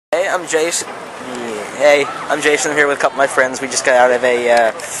I'm Jason. Hey, I'm Jason. I'm here with a couple of my friends. We just got out of a.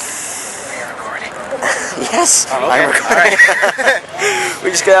 Yes, oh, okay. I'm recording. Right.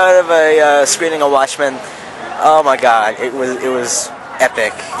 We just got out of a screening of Watchmen. Oh my God, it was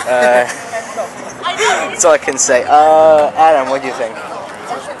epic. That's all I can say. Adam, what do you think?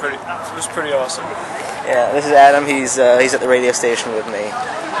 It was pretty awesome. Yeah, this is Adam. He's at the radio station with me.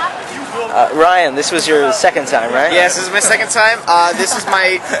 Ryan, this was your second time, right? Yes, this is my second time. This is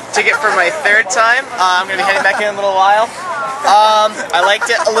my ticket for my third time. I'm going to be heading back in a little while. I liked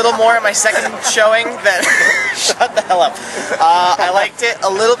it a little more at my second showing than... Shut the hell up. I liked it a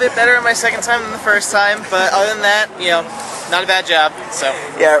little bit better at my second time than the first time, but other than that, you know, not a bad job. So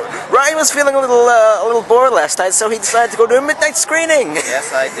yeah, Ryan was feeling a little bored last night, so he decided to go to a midnight screening.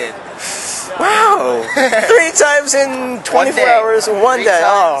 Yes, I did. Wow! 3 times in 24 hours in one day.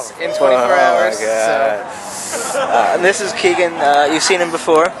 Oh, in 24 hours. My God. So. And this is Keegan. You've seen him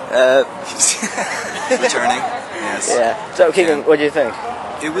before. Returning. Yes. Yeah. So Keegan, what do you think?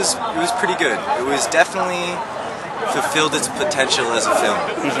 It was pretty good. It was definitely fulfilled its potential as a film.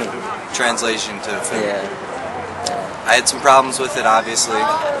 Translation to film. Yeah. I had some problems with it, obviously.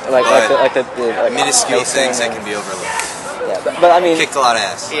 Like minuscule things that can be overlooked. Yeah, but I mean, kicked a lot of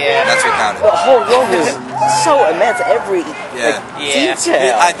ass. Yeah, that's what counted. The whole world is so immense. Every detail.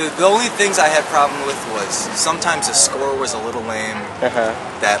 The only things I had problem with was sometimes the score was a little lame.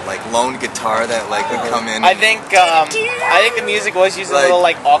 That like lone guitar that like would come in. I think the music was used in a little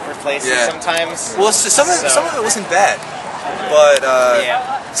like awkward places sometimes. Well, some of it wasn't bad, but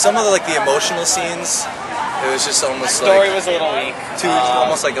some of the emotional scenes. It was just almost the story was a little weak.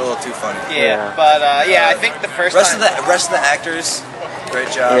 Almost like a little too funny. Yeah, but I think the rest of the actors,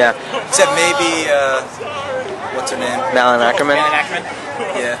 great job. Yeah. Except maybe what's her name? Malin Ackerman.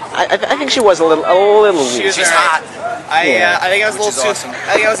 Yeah. I think she was a little weak. She's hot. I think I was a little too. Awesome.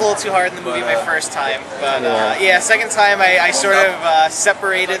 I think I was a little too hard in the movie my first time, but second time I sort of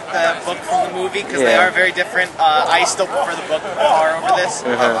separated the book from the movie because they are very different. I still prefer the book far over this,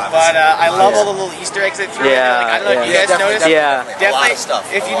 but I love all the little Easter eggs they threw in there. Like, I don't know if you guys noticed. Definitely. A lot of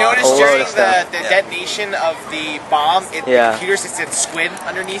stuff. If you noticed during the detonation of the bomb, the computer said squid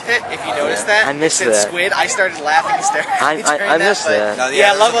underneath it. If you noticed that, I missed it said squid. I started laughing hysterically. I missed that.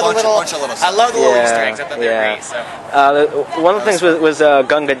 I love all the little. I love the little Easter eggs. I thought they were great. So. One of the things was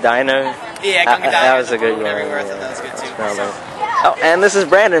Gunga Diner. Yeah, Gunga Diner. That was a good one. Everywhere, that was good too. Oh, and this is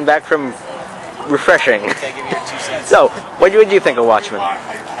Brandon back from Refreshing. Okay, give me your 2 cents. So, what did you think of Watchmen?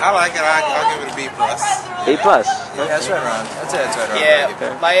 I like it. I'll give it a B+. B+? Yeah, that's right around. That's right around. Yeah,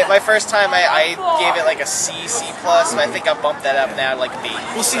 my first time I gave it like a C+, but I think I bumped that up now to like B.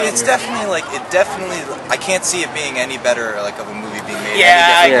 Well, see, it's definitely I can't see it being any better of a movie being made.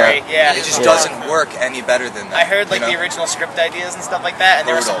 Yeah, I agree. Yeah, it just doesn't work any better than that. I heard the original script ideas and stuff like that, and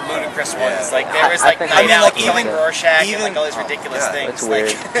there were some ludicrous ones. Like there was Night Owl killing Rorschach and like all these ridiculous things. That's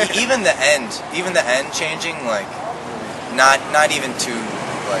weird. Even the end changing not even too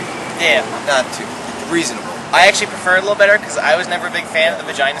not too reasonable. I actually prefer it a little better because I was never a big fan of the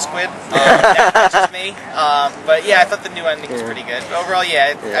vagina squid. That touches me. But yeah, I thought the new ending was pretty good. But overall,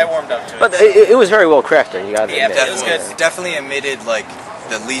 I warmed up to it. But it was very well crafted. You got to admit. It was good. It definitely omitted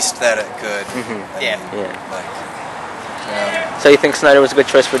the least that it could. So you think Snyder was a good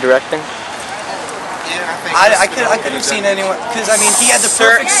choice for directing? I could have seen anyone, because I mean he had the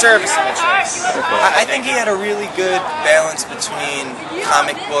perfect service in the choice. I think he had a really good balance between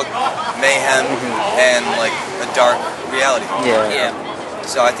comic book mayhem and like a dark reality. Yeah.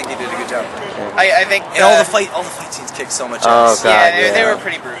 So I think he did a good job. I think and all the fight scenes kicked so much ass. God, they were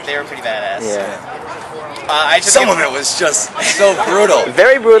pretty brutal. They were pretty badass. Some of it was just so brutal.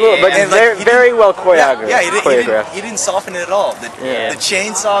 Very brutal, but very well choreographed. He didn't soften it at all. The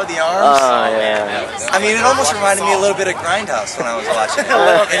chainsaw, the arms. I mean, it almost reminded me a little bit of Grindhouse when I was watching it.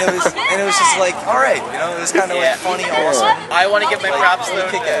 and it was just like, all right, it was kind of like funny, awesome. I want to give my props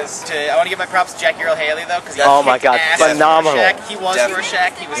though to Jackie Earle Haley though, because oh my God, phenomenal. He was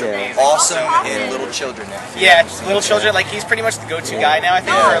Rorschach. He was amazing. Awesome in Little Children. Yeah, Little Children. Like he's pretty much the go-to guy now. I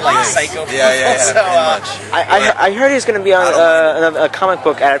think for like psycho. So. I heard he's going to be on a comic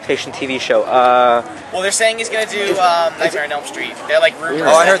book adaptation TV show. Well, they're saying he's going to do Nightmare on Elm Street. They're like rumors.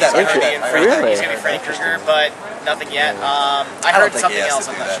 Oh, I heard that. He's going to be Freddy Krueger, but nothing yet. I heard something else.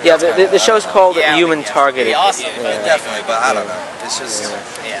 I'm not sure. Yeah, the show's called Human Target. It'd be awesome. Definitely, but I don't know. It's just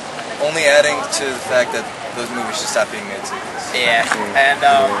only adding to the fact that those movies should stop being made sequels. Yeah, and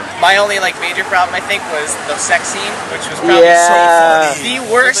my only major problem I think was the sex scene, which was probably the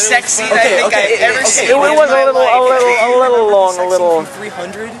worst sex scene I think I've ever seen. It was a little long, a little.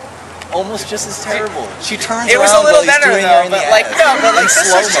 300. almost just as terrible. She turns It was a around little while he's better doing though, her in the but like ass. no, but like In this was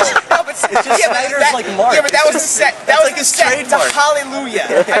slow-mo. just no, but It's just Snyder's like Mark. Yeah, but that was It's set. just- That was like his set to trademark. Hallelujah.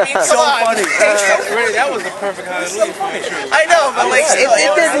 I mean, So come on. funny. That was the perfect hallelujah for me. I know, but like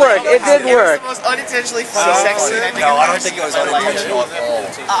It did work. It did work. It was the most unintentionally funny sex scene I think No, I've I don't ever think seen it was in my life. unintentional at all.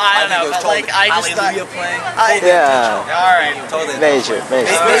 I don't know, think it was but like I just thought. Hallelujah playing. Yeah. All right. Totally. Major.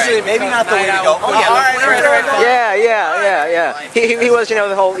 Maybe not the way to go. Oh yeah. All right. Yeah. He was, you know,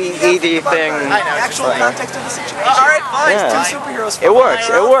 the whole ED thing. I know. Actual context of the situation. All right, fine. Yeah. Two superheroes. It works.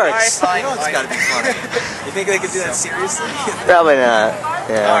 It works. Fine, You know it's fine. got to be funny. You think they could do that seriously? Probably not. All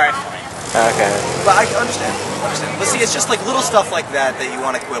Yeah. right. Okay. But I understand. But see, it's just like little stuff like that that you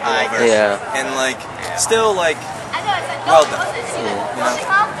want to quibble over. Yeah. And like, still like, well done. You know?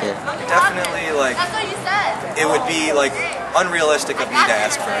 Definitely like, it would be like unrealistic of me to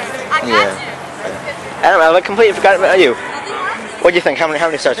ask for anything. Yeah. I don't know. I completely forgot about you. What do you think? How many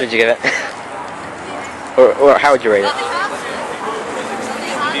stars would you give it? or how would you rate it?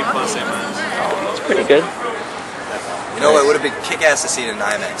 B plus A minus. It's pretty good. You know, it would have been kick-ass to see it in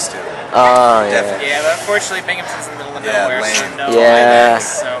IMAX too. Oh yeah. Definitely. Yeah, but unfortunately Binghamton's in the middle of Yeah, nowhere, so lame. no Yeah. IMAX,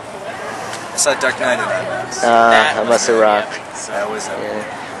 so I saw Dark Knight in IMAX. I must have rocked. That was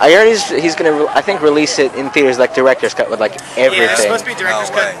I heard he's gonna I think release it in theaters like director's cut with like yeah, it's everything. supposed to be director's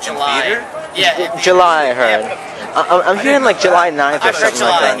No cut way. in In July. theater? Yeah, in theater. July, I heard. Yeah, I'm hearing like July 9th or I've heard something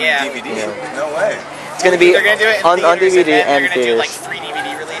like July, that. yeah. DVD. No way. It's gonna be they're gonna do it in on theaters, DVD and and they're gonna do like theaters. 3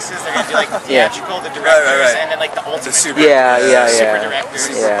 DVD releases. They're gonna do like the Yeah. theatrical, the directors, right. and then like the ultimate. The super. Yeah. Super directors.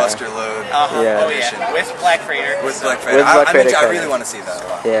 Super Yeah. Buster Load. Yeah. Oh yeah, with Black Freighter. With Black With Freighter. Black Freighter I really credits. want to see that a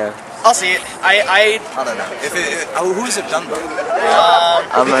lot. Yeah. I'll see it. I don't know. If who is it done by?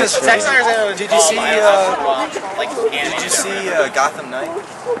 I'm not Because sure. Zack Snyder's in it. Did you see, like Did you see Gotham Knight?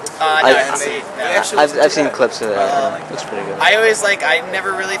 No, I haven't seen it. No. I've seen clips of that. Looks pretty good. I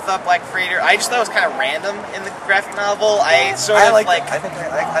never really thought Black Freighter. I just thought it was kind of random in the graphic novel. I sort of like. like. I think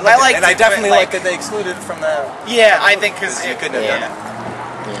I I liked like it, and I it, but, definitely like- like that they excluded it from that. Yeah, I think because You couldn't have done it.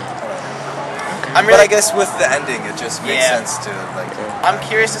 I'm But really. I guess with the ending, it just makes Yeah. sense to like. I'm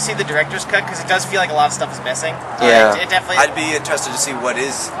curious to see the director's cut because it does feel like a lot of stuff is missing. Yeah. It definitely. I'd be interested to see what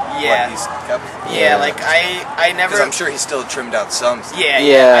Yeah. he's kept. yeah, like I never. Because I'm sure he still trimmed out some. Yeah.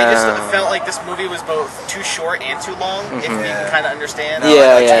 Yeah. I just felt like this movie was both too short and too long. If you Yeah. can kind of understand.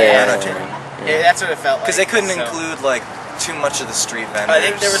 Yeah, Yeah. yeah. That's what it felt like. Because they couldn't so. include like too much of the street vendors. I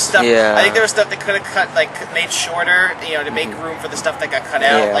think there was stuff. Yeah. I think there was stuff that could have cut, like made shorter, to make room for the stuff that got cut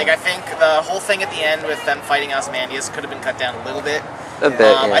out. Yeah. Like I think the whole thing at the end with them fighting Ozymandias could have been cut down a little bit. A bit,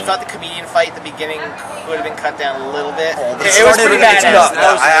 yeah. I thought the comedian fight at the beginning could have been cut down a little bit. But It was pretty badass.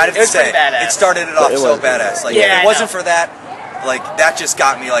 I have It was to say, pretty badass. it started it off It so was. badass. Like, Yeah, if I it wasn't know. for that, like that just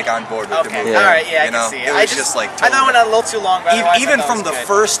got me like on board with the Okay, movie. all right, yeah, I You can know? see It it. was I just like I thought it went on a little too long, but otherwise I even thought from it the was good.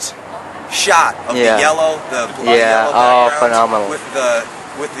 first shot of Yeah. the yellow, the bloody Yeah, yellow oh, background phenomenal. with the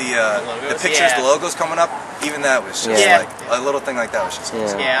logos, pictures, yeah. the logos coming up. Even that was just Yeah. like a little thing like that was just.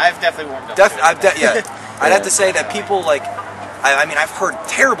 Yeah. Yeah, I've definitely warmed up. to it. Yeah, I'd have to say that people like. I mean, I've heard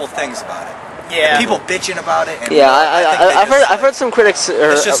terrible things about it. Yeah. People bitching about it. And Yeah, I I've heard some critics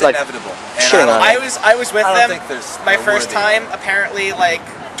are It's just like inevitable. And shitting on it. I was with I don't them think there's my a first worthy- time, apparently like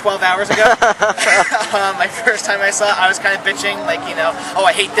 12 hours ago. My first time I saw it, I was kind of bitching, like, oh,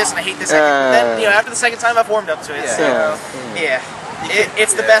 I hate this and I hate this. Then, after the second time, I've warmed up to it. Yeah. So, yeah.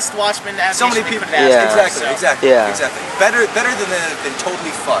 It's the best Watchmen So many adaptation they people. could have asked Yeah. for, Exactly. so. Yeah. Exactly. Better than they've been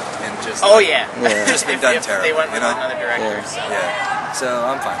totally fucked and just. Oh, yeah. Just been if, done if terrible. they went with you know? another director. Yeah. So. Yeah. So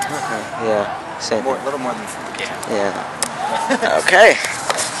I'm fine. Yeah, same. A little more than. Yeah. Yeah. Okay.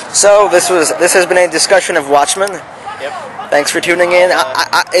 So this has been a discussion of Watchmen. Yep. Thanks for tuning in.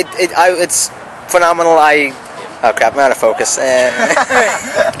 It's phenomenal. Oh crap! I'm out of focus. The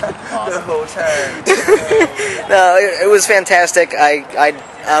whole time. No, it was fantastic.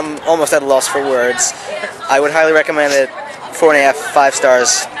 I'm almost at a loss for words. I would highly recommend it. 4.5, 5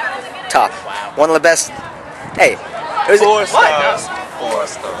 stars, top. One of the best. Hey, it was 4 stars. 4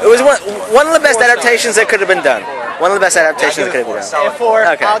 stars. It was one of the best adaptations that could have been done. One of the best adaptations that could have been done. Yeah, 4.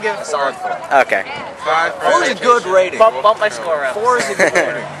 Okay. I'll give it 4. Okay. 4 is a good rating. Bump my score up. 4 is a good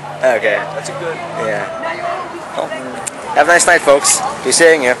rating. Okay. That's a good. Yeah. Well, have a nice night, folks. Be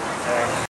seeing you.